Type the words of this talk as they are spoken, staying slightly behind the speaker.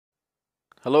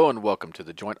Hello and welcome to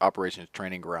the Joint Operations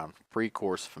Training Ground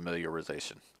Pre-Course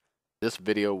Familiarization. This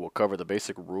video will cover the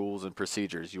basic rules and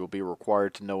procedures you will be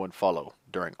required to know and follow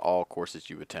during all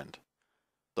courses you attend.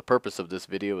 The purpose of this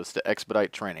video is to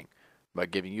expedite training by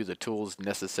giving you the tools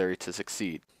necessary to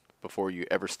succeed before you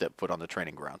ever step foot on the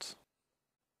training grounds.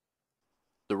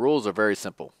 The rules are very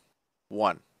simple.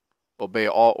 1. Obey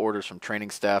all orders from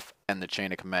training staff and the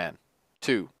chain of command.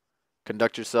 2.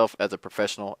 Conduct yourself as a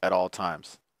professional at all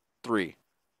times. 3.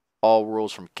 All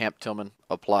rules from Camp Tillman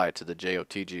apply to the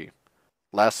JOTG.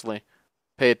 Lastly,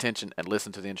 pay attention and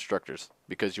listen to the instructors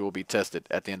because you will be tested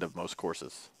at the end of most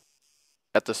courses.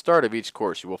 At the start of each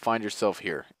course, you will find yourself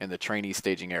here in the trainee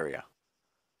staging area.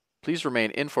 Please remain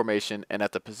in formation and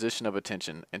at the position of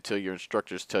attention until your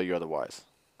instructors tell you otherwise.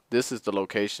 This is the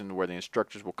location where the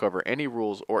instructors will cover any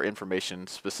rules or information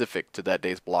specific to that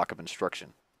day's block of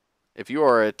instruction. If you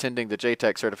are attending the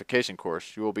JTAC certification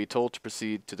course, you will be told to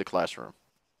proceed to the classroom.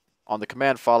 On the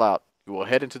command "Fall out," you will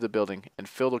head into the building and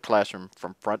fill the classroom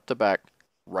from front to back,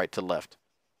 right to left.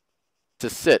 To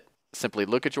sit, simply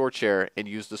look at your chair and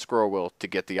use the scroll wheel to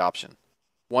get the option.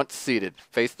 Once seated,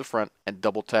 face the front and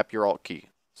double tap your Alt key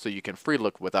so you can free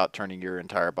look without turning your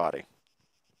entire body.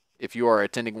 If you are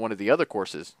attending one of the other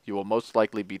courses, you will most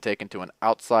likely be taken to an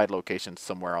outside location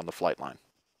somewhere on the flight line.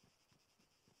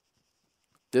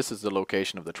 This is the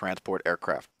location of the transport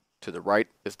aircraft. To the right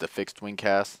is the fixed wing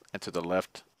cast, and to the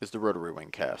left is the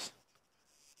rotary-wing cast.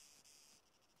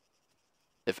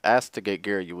 If asked to get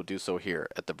gear, you will do so here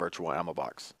at the virtual ammo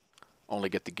box. Only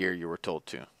get the gear you were told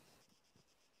to.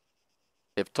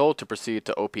 If told to proceed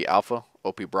to OP Alpha,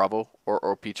 OP Bravo, or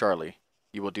OP Charlie,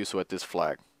 you will do so at this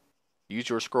flag. Use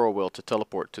your scroll wheel to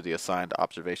teleport to the assigned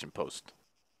observation post.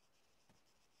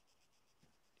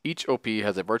 Each OP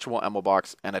has a virtual ammo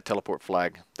box and a teleport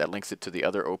flag that links it to the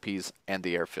other OPs and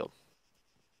the airfield.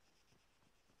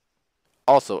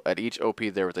 Also, at each OP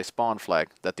there is a spawn flag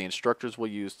that the instructors will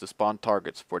use to spawn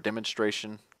targets for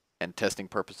demonstration and testing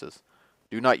purposes.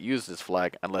 Do not use this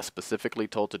flag unless specifically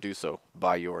told to do so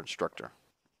by your instructor.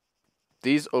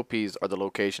 These OPs are the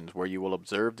locations where you will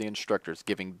observe the instructors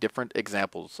giving different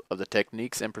examples of the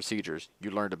techniques and procedures you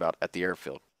learned about at the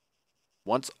airfield.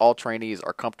 Once all trainees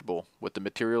are comfortable with the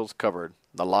materials covered,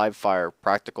 the live fire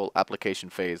practical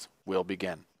application phase will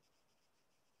begin.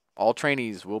 All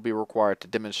trainees will be required to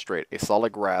demonstrate a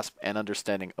solid grasp and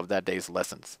understanding of that day's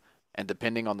lessons, and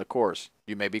depending on the course,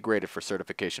 you may be graded for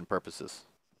certification purposes.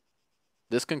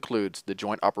 This concludes the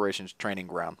Joint Operations Training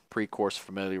Ground Pre-Course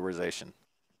Familiarization.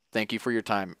 Thank you for your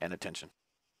time and attention.